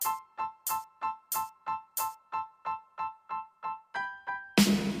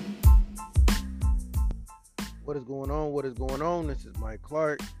What is going on? What is going on? This is Mike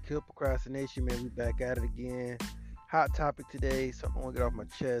Clark. Kill procrastination, man. We back at it again. Hot topic today. Something I want to get off my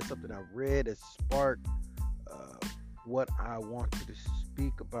chest. Something I read that sparked what I wanted to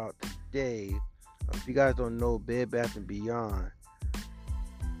speak about today. If you guys don't know, Bed Bath and Beyond,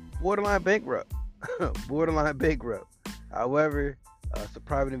 borderline bankrupt, borderline bankrupt. However, some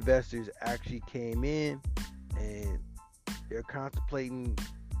private investors actually came in and they're contemplating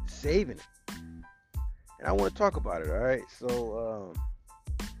saving it. And I want to talk about it. All right. So,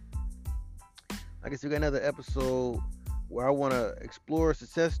 I guess we got another episode where I want to explore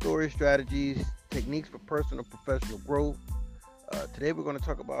success stories, strategies, techniques for personal and professional growth. Today we're going to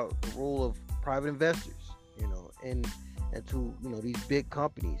talk about the role of private investors, and to these big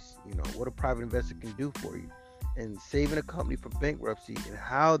companies, what a private investor can do for you, and saving a company from bankruptcy and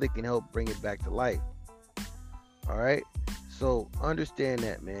how they can help bring it back to life. All right. So understand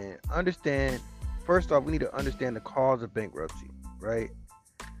that, man. Understand. First off, we need to understand the cause of bankruptcy, right?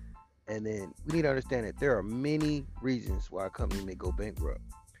 And then we need to understand that there are many reasons why a company may go bankrupt.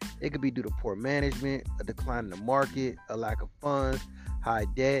 It could be due to poor management, a decline in the market, a lack of funds, high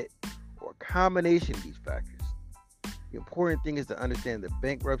debt, or a combination of these factors. The important thing is to understand that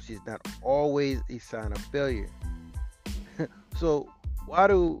bankruptcy is not always a sign of failure. So, why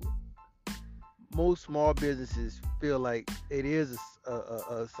do most small businesses feel like it is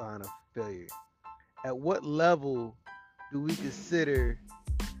a sign of failure? At what level do we consider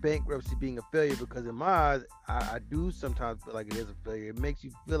bankruptcy being a failure? Because in my eyes, I do sometimes feel like it is a failure. It makes you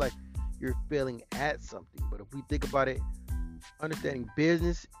feel like you're failing at something. But if we think about it, understanding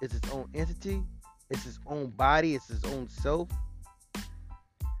business is its own entity, it's its own body, it's its own self.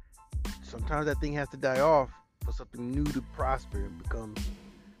 Sometimes that thing has to die off for something new to prosper and become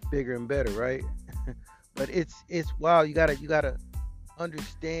bigger and better, right? But it's wow. You gotta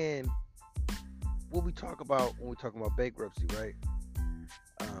understand what we talk about when we talk about bankruptcy, right?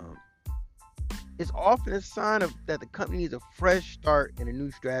 Um, it's often a sign of that the company needs a fresh start and a new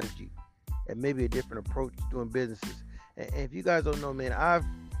strategy, and maybe a different approach to doing businesses. And if you guys don't know, man, I've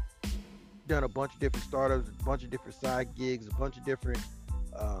done a bunch of different startups, a bunch of different side gigs, a bunch of different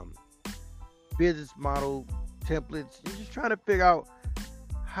um, business model templates. You're just trying to figure out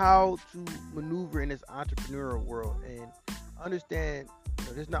how to maneuver in this entrepreneurial world and understand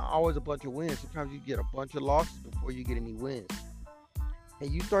there's not always a bunch of wins. Sometimes you get a bunch of losses before you get any wins. And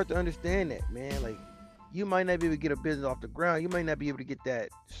you start to understand that, man. Like, you might not be able to get a business off the ground. You might not be able to get that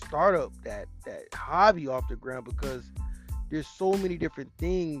startup, that hobby off the ground because there's so many different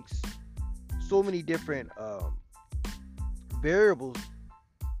things, so many different variables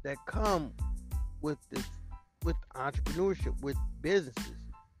that come with this, with entrepreneurship, with businesses.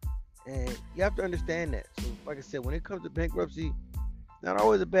 And you have to understand that. So, like I said, when it comes to bankruptcy, not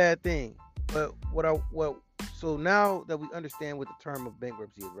always a bad thing. But so now that we understand what the term of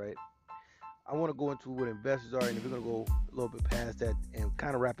bankruptcy is, right? I want to go into what investors are, and if we're gonna go a little bit past that and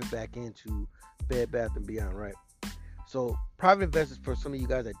kind of wrap it back into Bed Bath and Beyond, right? So private investors, for some of you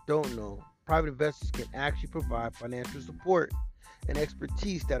guys that don't know, private investors can actually provide financial support and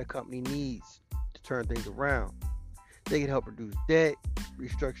expertise that a company needs to turn things around. They can help reduce debt,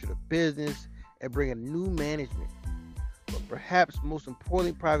 restructure the business, and bring in new management. But perhaps most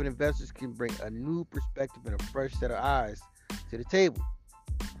importantly, private investors can bring a new perspective and a fresh set of eyes to the table.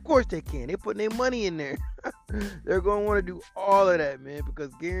 Of course they can. They're putting their money in there. They're going to want to do all of that, man,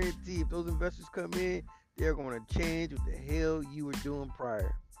 because guarantee if those investors come in, they're going to change what the hell you were doing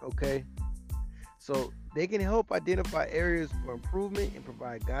prior. Okay? So they can help identify areas for improvement and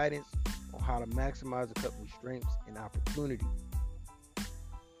provide guidance on how to maximize the company's strengths and opportunities.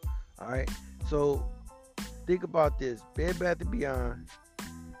 All right? So think about this. Bed Bath and Beyond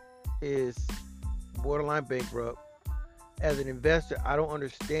is borderline bankrupt. As an investor, I don't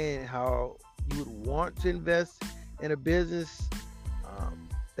understand how you would want to invest in a business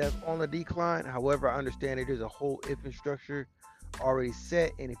that's on the decline. However, I understand that there's a whole infrastructure already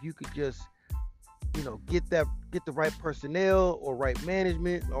set, and if you could just, get the right personnel or right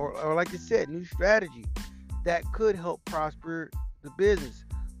management, or like I said, new strategy that could help prosper the business.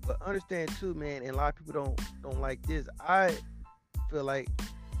 But understand too, man, and a lot of people don't like this. I feel like,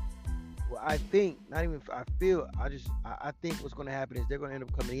 well, I think, not even I feel, I think what's going to happen is they're going to end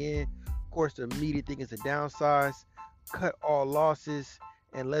up coming in. Of course, the immediate thing is to downsize, cut all losses,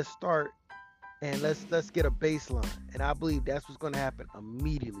 and let's start and let's get a baseline. And I believe that's what's going to happen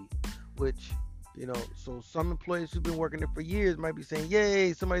immediately. Which, so some employees who've been working there for years might be saying,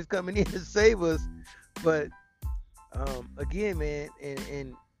 "Yay, somebody's coming in to save us." But again, man,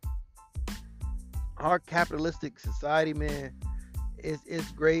 in our capitalistic society, man,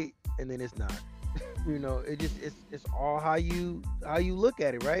 it's great, and then it's not. It's all how you look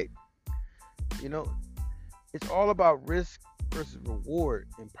at it, right? You know, it's all about risk versus reward.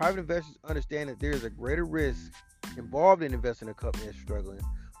 And private investors understand that there is a greater risk involved in investing in a company that's struggling,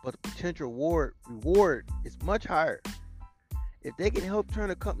 but the potential reward is much higher. If they can help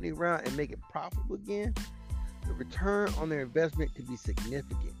turn a company around and make it profitable again, the return on their investment could be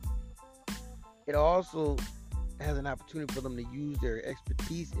significant. It also has an opportunity for them to use their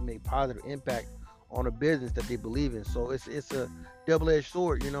expertise and make positive impact on a business that they believe in. So it's a double-edged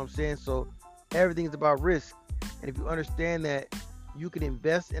sword, you know what I'm saying? So everything's about risk. And if you understand that you can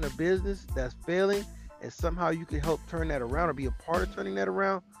invest in a business that's failing and somehow you can help turn that around or be a part of turning that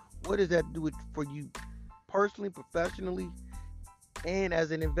around, what does that do for you personally, professionally, and as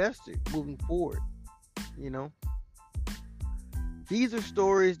an investor moving forward? You know, these are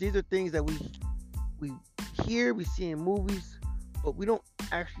stories, these are things that we hear, we see in movies, but we don't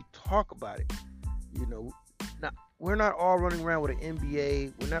actually talk about it. You know, not we're not all running around with an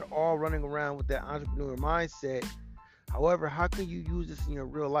MBA. We're not all running around with that entrepreneur mindset. However, how can you use this in your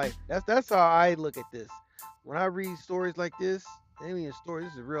real life? That's how I look at this. When I read stories like this, I mean, a story.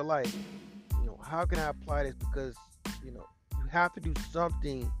 This is real life. How can I apply this? Because you have to do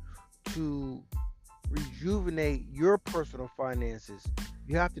something to rejuvenate your personal finances.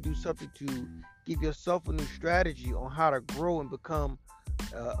 You have to do something to give yourself a new strategy on how to grow and become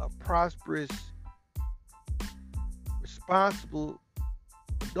a prosperous, responsible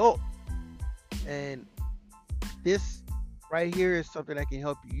adult. And this right here is something that can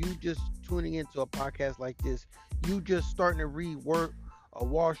help you. You just tuning into a podcast like this, you just starting to read a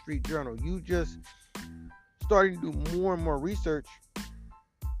Wall Street Journal, you just starting to do more and more research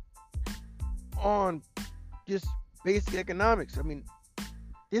on just basic economics. I mean,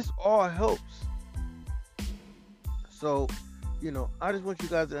 this all helps. So, I just want you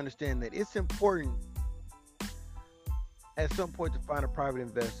guys to understand that it's important at some point to find a private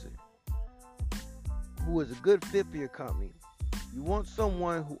investor who is a good fit for your company. You want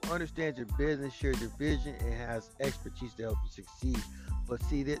someone who understands your business, shares your vision, and has expertise to help you succeed. But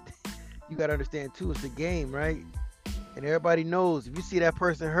see that you gotta understand too, it's a game, right? And everybody knows if you see that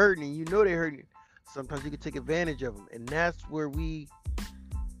person hurting and you know they're hurting, sometimes you can take advantage of them, and that's where we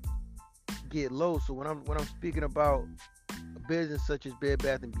get low. So when I'm speaking about a business such as Bed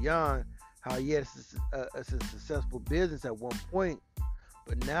Bath and Beyond, how yes, it's a successful business at one point,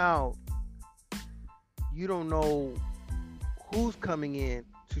 but now you don't know who's coming in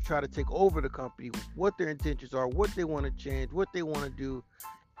to try to take over the company, what their intentions are, what they want to change, what they want to do.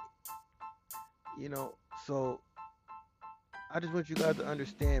 So I just want you guys to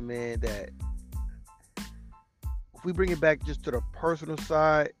understand, man, that if we bring it back just to the personal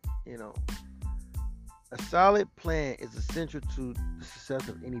side, a solid plan is essential to the success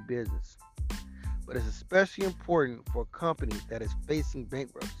of any business, but it's especially important for a company that is facing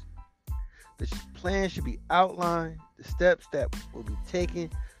bankruptcy. The plan should be outlined, the steps that will be taken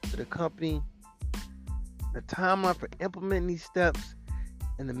to the company, the timeline for implementing these steps,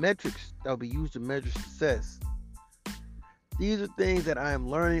 and the metrics that will be used to measure success. These are things that I am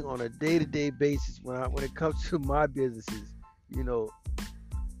learning on a day-to-day basis when it comes to my businesses.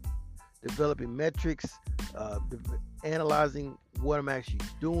 Developing metrics, analyzing what I'm actually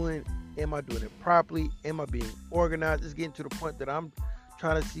doing. Am I doing it properly? Am I being organized? It's getting to the point that I'm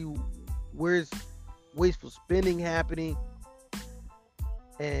trying to see where's wasteful spending happening.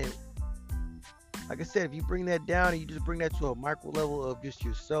 And like I said, if you bring that down and you just bring that to a micro level of just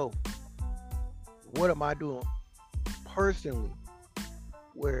yourself, what am I doing personally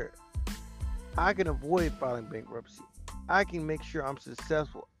where I can avoid filing bankruptcy? I can make sure I'm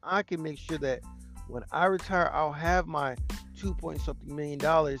successful. I can make sure that when I retire, I'll have my 2 point something million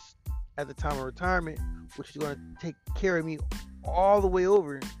at the time of retirement, which is going to take care of me all the way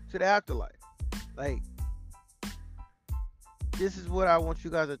over to the afterlife. Like, this is what I want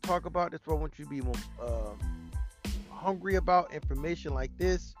you guys to talk about. That's what I want you to be more hungry about, information like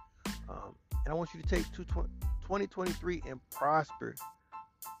this. And I want you to take 2023 and prosper.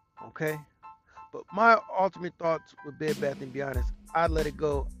 Okay? But my ultimate thoughts with Bed Bath & Beyond is I'd let it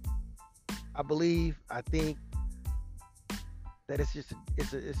go. I think that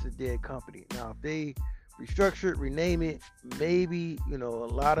it's a dead company. Now, if they restructure it, rename it, maybe, a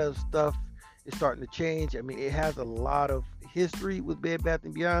lot of stuff is starting to change. I mean, it has a lot of history with Bed Bath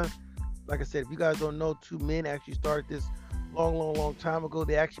 & Beyond. Like I said, if you guys don't know, two men actually started this long time ago.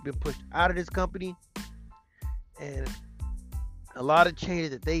 They actually been pushed out of this company. And a lot of changes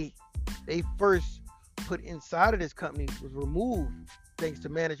that they first put inside of this company was removed thanks to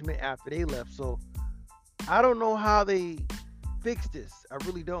management after they left. So I don't know how they fix this. I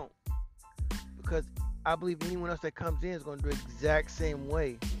really don't. because I believe anyone else that comes in is going to do the exact same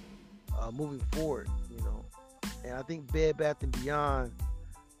way moving forward. And I think Bed Bath and Beyond,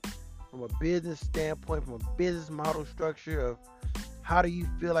 from a business standpoint, from a business model structure of how do you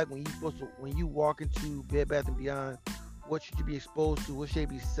feel like when you walk into Bed Bath and Beyond, what should you be exposed to? What should they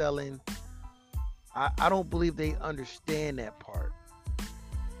be selling? I don't believe they understand that part.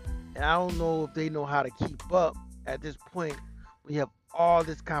 And I don't know if they know how to keep up at this point when you have all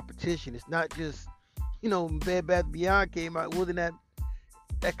this competition. It's not just, when Bed Bath Beyond came out, wasn't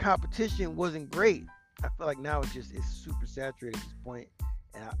that competition wasn't great. I feel like now it's super saturated at this point,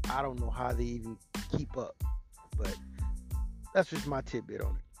 and I don't know how they even keep up. But that's just my tidbit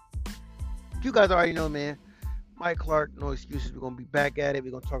on it. You guys already know, man. Mike Clark, no excuses. We're gonna be back at it.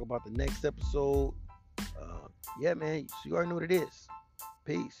 We're gonna talk about the next episode. Yeah, man. So you already know what it is.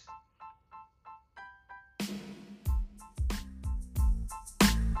 Peace.